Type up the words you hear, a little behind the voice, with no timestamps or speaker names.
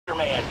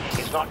man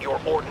is not your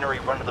ordinary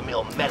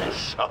run-of-the-mill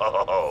menace.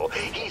 Oh,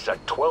 he's a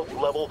 12th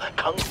level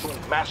Kung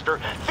Fu master,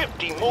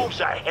 50 moves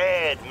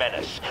ahead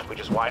menace, which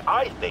is why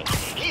I think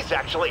he's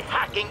actually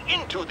hacking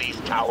into these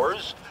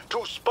towers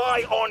to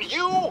spy on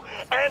you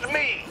and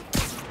me.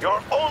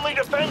 Your only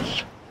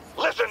defense?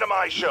 Listen to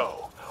my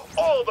show.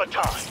 All the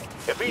time.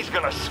 If he's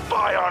gonna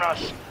spy on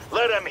us,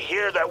 let him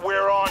hear that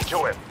we're on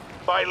to him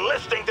by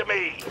listening to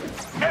me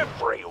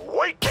every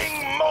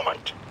waking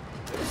moment.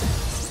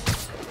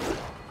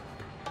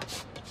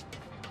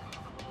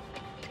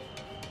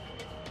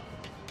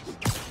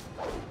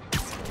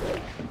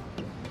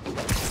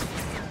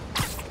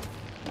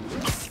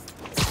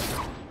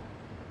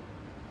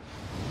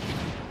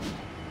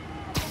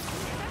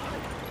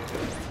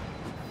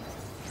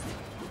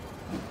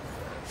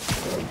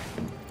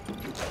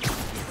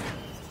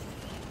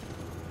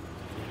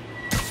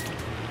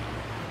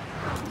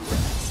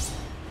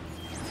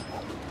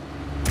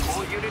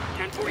 Unit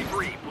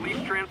 1043,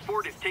 police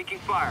transport is taking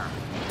fire.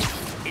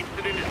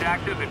 Incident is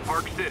active in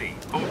Park City.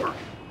 Over.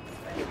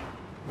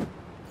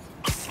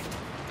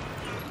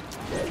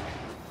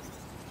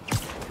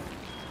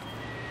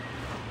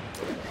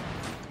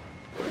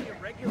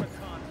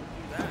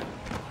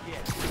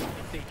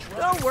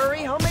 Don't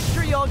worry, I'll make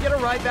sure y'all get a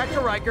ride back to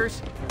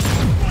Rikers.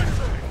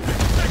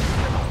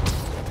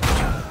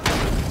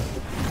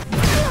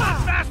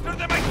 Faster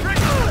than my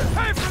trigger!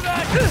 Pay for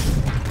that!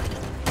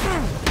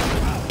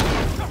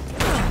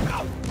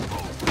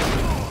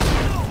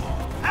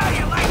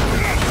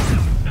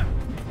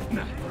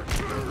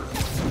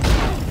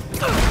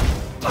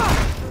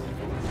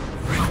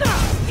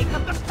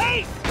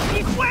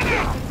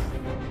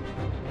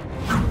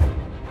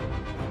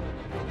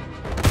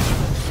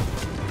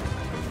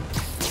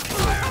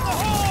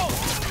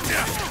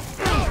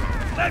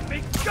 Let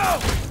me go!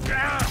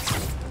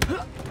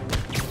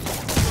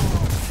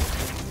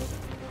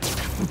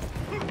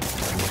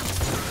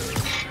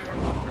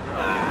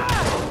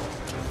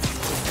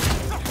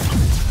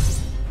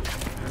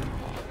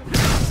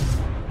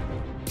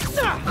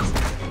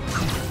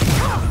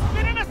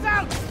 Spinning us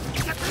out!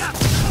 Get it up!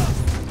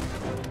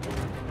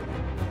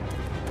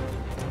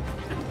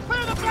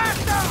 Clear the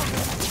blast zone!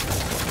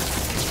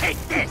 Take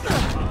this!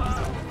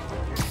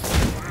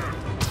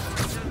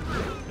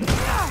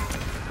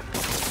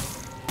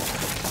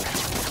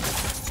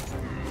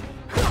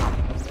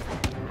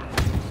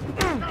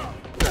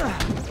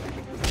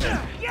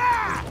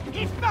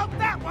 He felt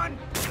that one!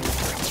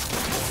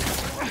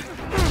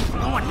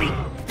 Want me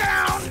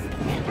down!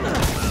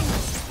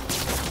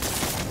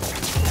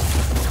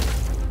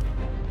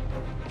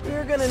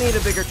 You're gonna need a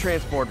bigger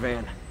transport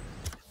van.